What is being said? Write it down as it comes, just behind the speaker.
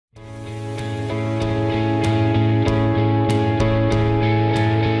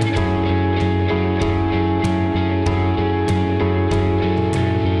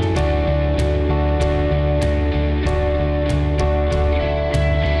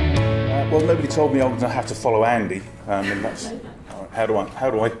Well, nobody told me I was going to have to follow Andy, and that's how do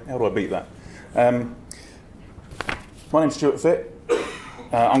I beat that? My name's Stuart Fitt.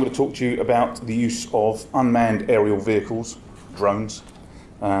 I'm going to talk to you about the use of unmanned aerial vehicles, drones,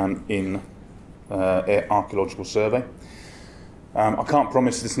 in archaeological survey. I can't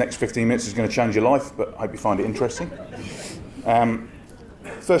promise this next 15 minutes is going to change your life, but I hope you find it interesting.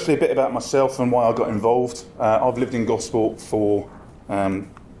 Firstly, a bit about myself and why I got involved. I've lived in Gosport for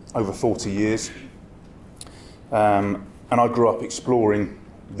over 40 years, and I grew up exploring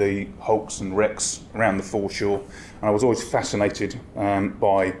the hulks and wrecks around the foreshore, and I was always fascinated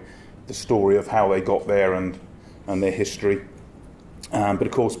by the story of how they got there and their history. But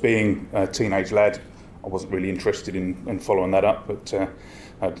of course, being a teenage lad, I wasn't really interested in following that up, but I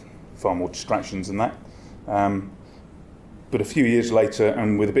had far more distractions than that. But a few years later,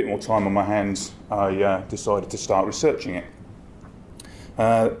 and with a bit more time on my hands, I decided to start researching it.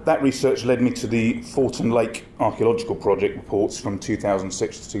 That research led me to the Fortin Lake Archaeological Project reports from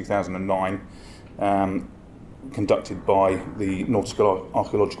 2006 to 2009, conducted by the Nautical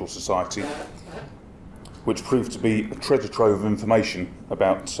Archaeological Society, which proved to be a treasure trove of information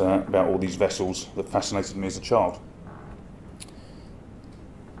about all these vessels that fascinated me as a child.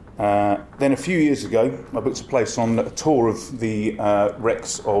 Then a few years ago, I booked a place on a tour of the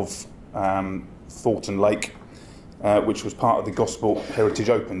wrecks of Fortin Lake, which was part of the Gosport Heritage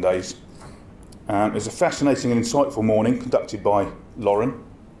Open Days. It was a fascinating and insightful morning conducted by Lauren.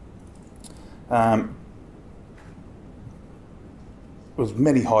 There was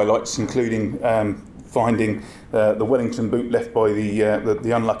many highlights, including finding the Wellington boot left by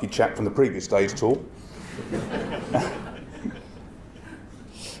the unlucky chap from the previous day's tour.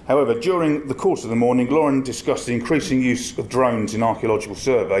 However, during the course of the morning, Lauren discussed the increasing use of drones in archaeological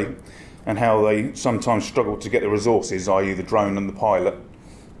survey and how they sometimes struggle to get the resources, i.e. the drone and the pilot.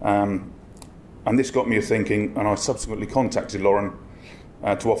 And this got me thinking, and I subsequently contacted Lauren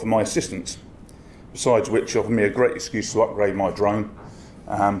to offer my assistance, besides which offered me a great excuse to upgrade my drone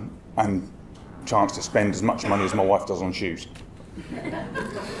and chance to spend as much money as my wife does on shoes.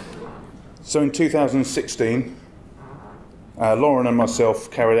 So in 2016, Lauren and myself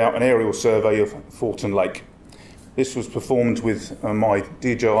carried out an aerial survey of Fortin Lake. This was performed with my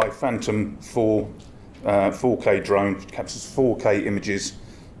DJI Phantom 4 4K drone, which captures 4K images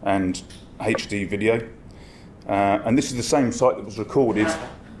and HD video. And this is the same site that was recorded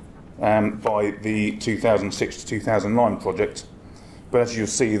by the 2006 to 2009 project. But as you'll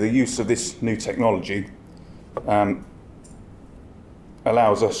see, the use of this new technology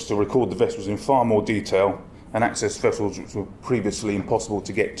allows us to record the vessels in far more detail and access vessels which were previously impossible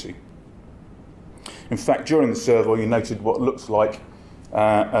to get to. In fact, during the survey, you noted what looks like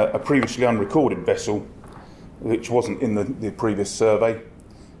a previously unrecorded vessel, which wasn't in the previous survey,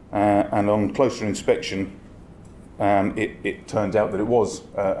 and on closer inspection, it turned out that it was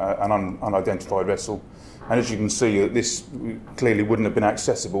an unidentified vessel. And as you can see, this clearly wouldn't have been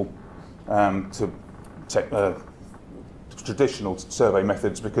accessible to traditional survey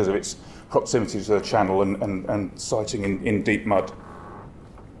methods because of its proximity to the channel and sighting in deep mud.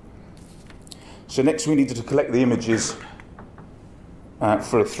 So next we needed to collect the images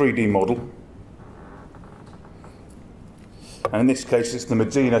for a 3D model. And in this case it's the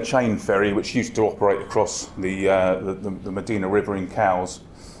Medina chain ferry, which used to operate across the Medina River in Cowes.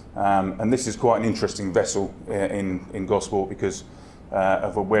 And this is quite an interesting vessel in Gosport because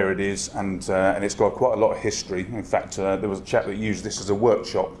of where it is, and it's got quite a lot of history. In fact, there was a chap that used this as a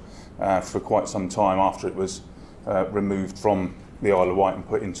workshop for quite some time after it was removed from the Isle of Wight and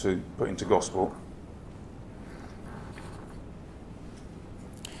put into Gosport.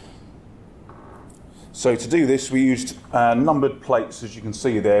 So to do this, we used numbered plates, as you can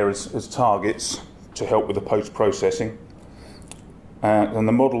see there, as targets to help with the post-processing. And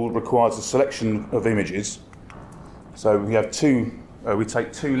the model requires a selection of images. So we have we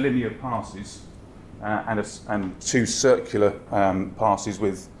take two linear passes and two circular passes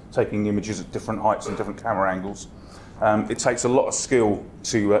with taking images at different heights and different camera angles. It takes a lot of skill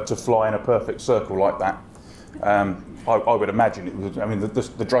to fly in a perfect circle like that. I would imagine it would. I mean,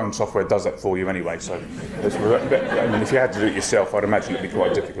 the drone software does that for you anyway. So, I mean, if you had to do it yourself, I'd imagine it'd be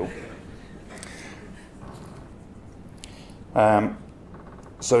quite difficult.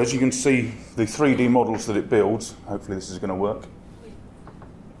 So as you can see, the 3D models that it builds. Hopefully, this is going to work.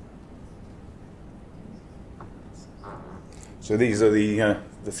 So these are the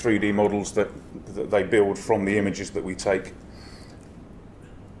 3D models that they build from the images that we take.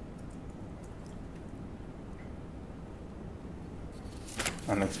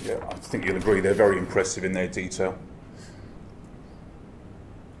 And yeah, I think you'll agree they're very impressive in their detail.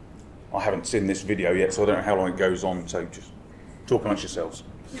 I haven't seen this video yet, so I don't know how long it goes on, so just talk amongst yourselves.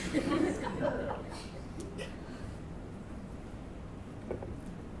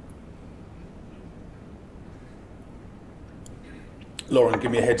 Lauren,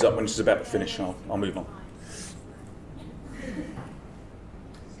 give me a heads up when this is about to finish, and I'll move on.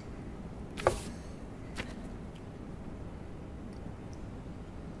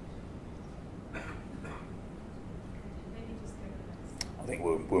 I think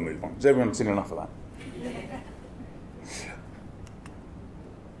we'll move on. Has everyone seen enough of that?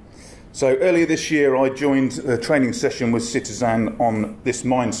 So earlier this year I joined a training session with CITiZAN on this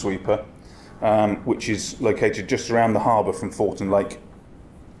minesweeper, which is located just around the harbour from Fortin Lake.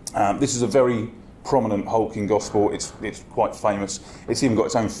 This is a very prominent hulk in Gosport. It's quite famous. It's even got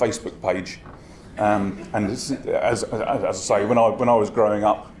its own Facebook page. And it's, as I say, when I was growing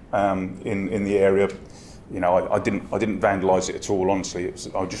up in the area, you know, I didn't vandalise it at all. Honestly,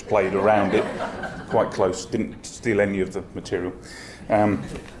 I just played around it quite close. Didn't steal any of the material. And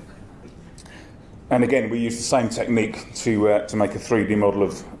again, we used the same technique to make a 3D model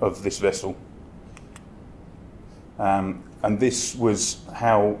of this vessel. And this was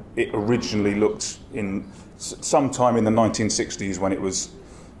how it originally looked in sometime in the 1960s when it was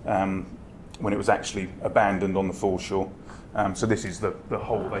actually abandoned on the foreshore. So this is the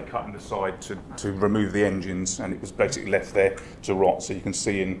hole they cut in the side to remove the engines, and it was basically left there to rot. So you can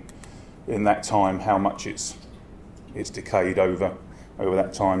see in that time how much it's decayed over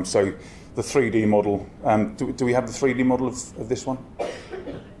that time. So the 3D model, do we have the 3D model of this one?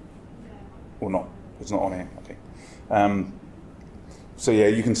 Or not? It's not on here. Okay. So yeah,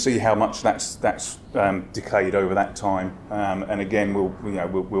 you can see how much that's decayed over that time. And again, we'll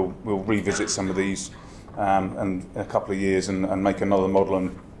revisit some of these in a couple of years and make another model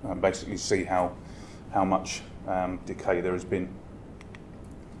and basically see how much decay there has been.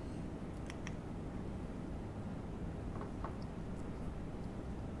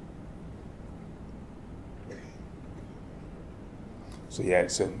 So yeah,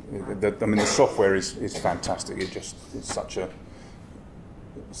 the software is fantastic. It's such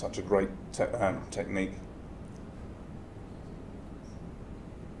a great technique.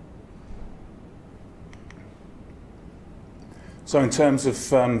 So in terms of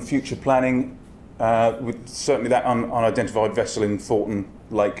future planning, certainly that unidentified vessel in Fortin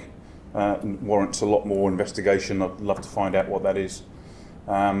Lake warrants a lot more investigation. I'd love to find out what that is.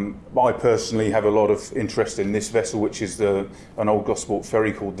 I personally have a lot of interest in this vessel, which is an old Gosport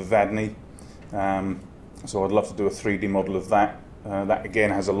ferry called the Vadney. So I'd love to do a 3D model of that. That again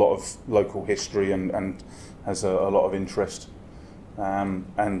has a lot of local history and has a lot of interest.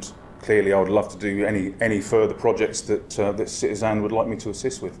 And clearly I would love to do any further projects that CITiZAN would like me to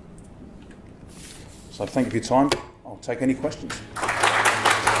assist with. So thank you for your time. I'll take any questions.